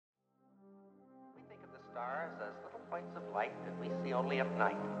stars as little points of light that we see only at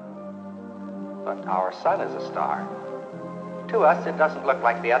night. But our sun is a star. To us, it doesn't look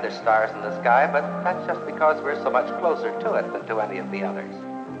like the other stars in the sky, but that's just because we're so much closer to it than to any of the others.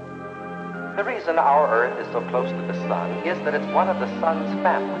 The reason our Earth is so close to the sun is that it's one of the sun's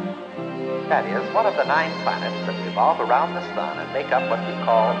family. That is, one of the 9 planets that revolve around the sun and make up what we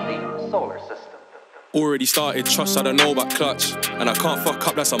call the solar system. Already started, trust, I don't know about clutch. And I can't fuck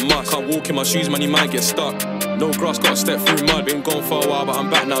up, that's a must. Can't walk in my shoes, man, you might get stuck. No grass, gotta step through mud. Been gone for a while, but I'm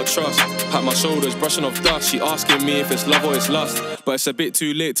back now, trust. Pat my shoulders, brushing off dust. She asking me if it's love or it's lust. But it's a bit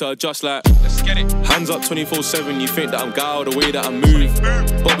too late to adjust, like, let's get it. Hands up 24/7, you think that I'm gal the way that I move.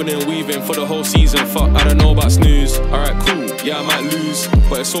 Bobbing and weaving for the whole season, fuck, I don't know about snooze. Alright, cool, yeah, I might lose.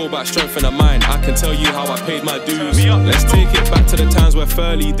 But it's all about strength in the mind. I can tell you how I paid my dues. Let's take it back to the times where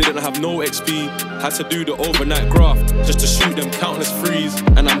Furley didn't have no XP. Had to do the overnight graft just to shoot them countless threes.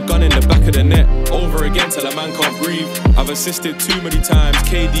 And I'm gunning the back of the net over again till a man can't breathe. I've assisted too many times,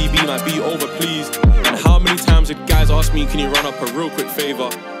 KDB might be over pleased. And how many times did guys ask me, can you run up a real quick favour?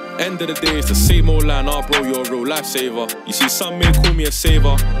 End of the day, it's the same old line, oh bro, you're a real lifesaver. You see, some may call me a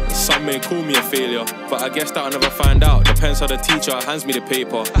saver, and some may call me a failure. But I guess that I'll never find out, depends how the teacher hands me the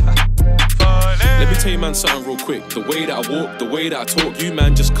paper. Let me tell you, man, something real quick. The way that I walk, the way that I talk, you,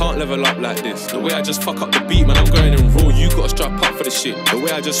 man, just can't level up like this. The way I just fuck up the beat, man, I'm going in raw. You gotta strap up for the shit. The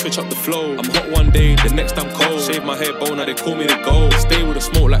way I just switch up the flow. I'm hot one day, the next I'm cold. Shave my hair bone, now they call me the gold. Stay with the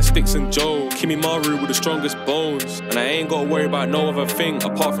smoke like Sticks and Joe. Kimmy Maru with the strongest bones. And I ain't gotta worry about no other thing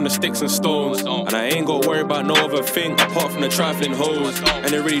apart from the sticks and stones. And I ain't gotta worry about no other thing apart from the trifling hoes. And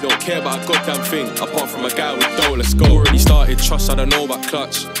they really don't care about a goddamn thing apart from a guy with dough. Let's go. Already started, trust, I don't know about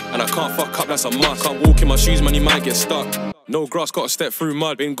clutch. And I can't fuck up, that's a must. Can't walk in my shoes, man, you might get stuck. No grass, gotta step through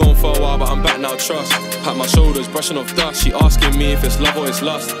mud. Been gone for a while, but I'm back now, trust. Pat my shoulders, brushing off dust. She asking me if it's love or it's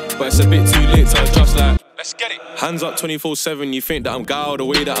lust. But it's a bit too late to adjust, like, let's get it. Hands up 24/7, you think that I'm gal the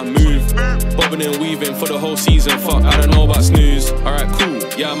way that I move. Bobbing and weaving for the whole season, fuck, I don't know about snooze. Alright, cool,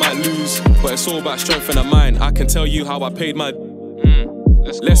 yeah, I might lose. But it's all about strength in the mind. I can tell you how I paid my...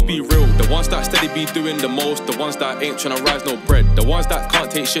 Let's be real, the ones that steady be doing the most, the ones that ain't tryna rise no bread, the ones that can't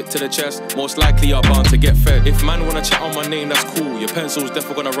take shit to the chest, most likely are bound to get fed. If man wanna chat on my name, that's cool, your pencil's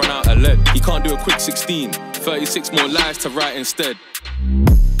definitely gonna run out of lead. You can't do a quick 16, 36 more lies to write instead.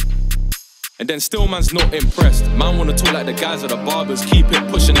 And then still man's not impressed. Man wanna talk like the guys at the barbers, keep it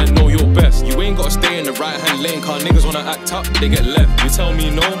pushing and know your best. You ain't gotta stay in the right hand lane, car niggas wanna act up, they get left. You tell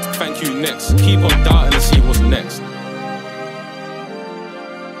me no, thank you next. Keep on doubting and see what's next.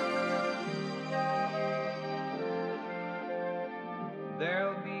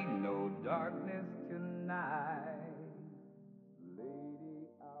 There'll be